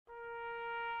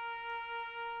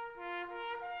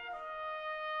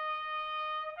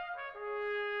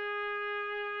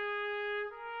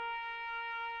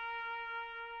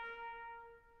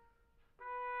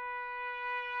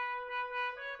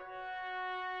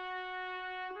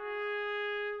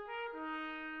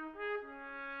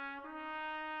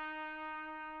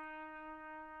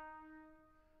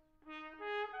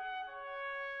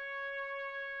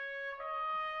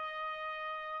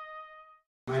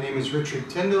name is Richard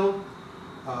Tindall.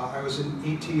 I was in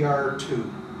ETR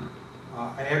 2.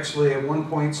 I actually at one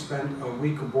point spent a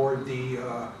week aboard the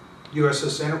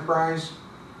USS Enterprise.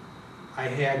 I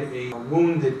had a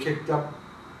wound that kicked up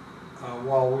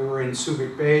while we were in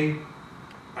Subic Bay.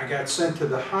 I got sent to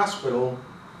the hospital.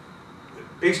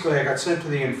 Basically, I got sent to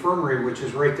the infirmary, which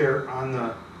is right there on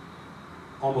the,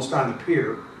 almost on the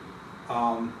pier.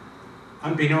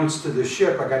 Unbeknownst to the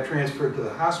ship, I got transferred to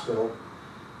the hospital.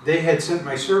 They had sent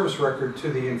my service record to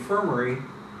the infirmary,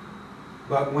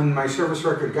 but when my service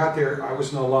record got there, I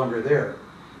was no longer there.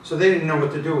 So they didn't know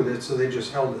what to do with it, so they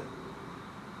just held it.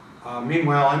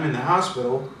 Meanwhile, I'm in the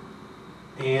hospital,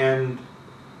 and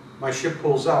my ship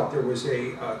pulls out. There was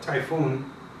a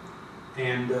typhoon,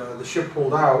 and the ship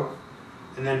pulled out,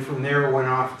 and then from there went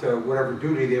off to whatever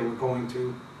duty they were going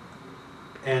to.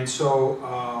 And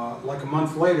so, like a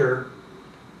month later,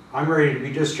 I'm ready to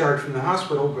be discharged from the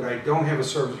hospital, but I don't have a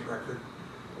service record.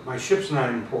 My ship's not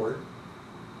in port.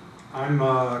 I'm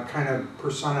kind of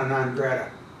persona non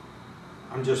grata.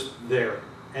 I'm just there.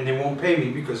 And they won't pay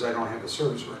me because I don't have a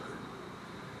service record.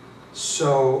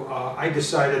 So I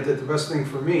decided that the best thing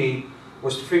for me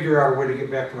was to figure out a way to get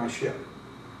back to my ship.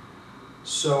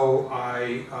 So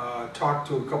I talked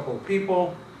to a couple of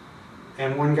people,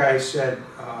 and one guy said,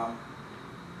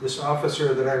 this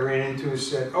officer that I ran into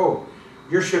said, "Oh,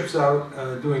 your ship's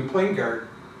out doing plane guard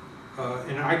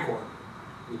in I Corps,"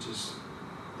 which is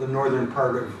the northern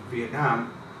part of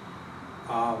Vietnam.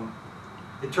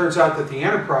 It turns out that the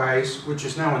Enterprise, which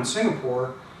is now in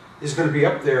Singapore, is going to be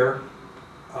up there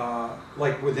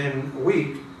like within a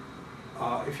week.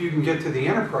 If you can get to the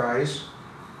Enterprise,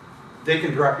 they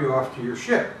can drop you off to your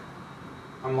ship.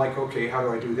 I'm like, okay, how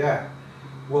do I do that?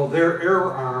 Well, their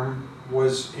air arm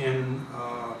was in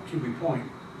QB Point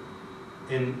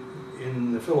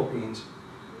in the Philippines.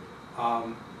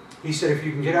 He said if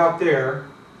you can get out there,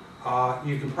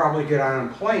 you can probably get on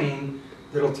a plane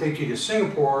that'll take you to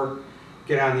Singapore,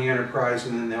 get on the Enterprise,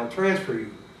 and then they'll transfer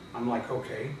you. I'm like,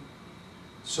 okay.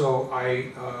 So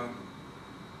I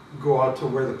go out to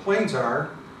where the planes are,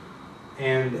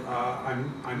 and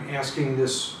I'm asking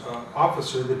this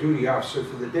officer, the duty officer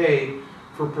for the day,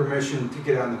 for permission to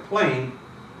get on the plane.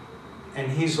 And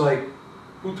he's like,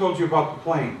 "Who told you about the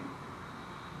plane?"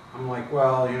 I'm like,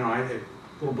 "Well, you know, a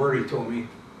little birdie told me."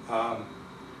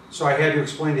 So I had to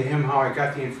explain to him how I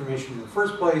got the information in the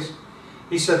first place.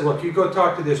 He said, "Look, you go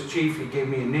talk to this chief." He gave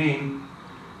me a name,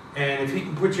 and if he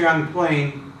can put you on the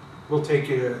plane, we'll take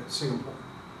you to Singapore.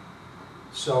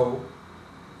 So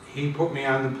he put me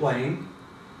on the plane.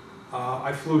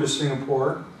 I flew to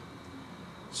Singapore.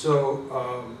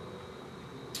 So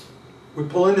we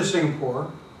pull into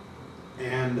Singapore,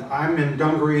 and I'm in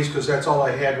dungarees because that's all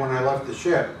I had when I left the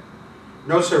ship.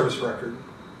 No service record.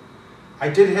 I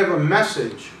did have a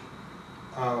message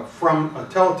from a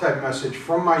teletype message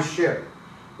from my ship,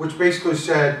 which basically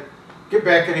said, "Get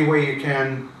back any way you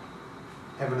can.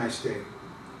 Have a nice day."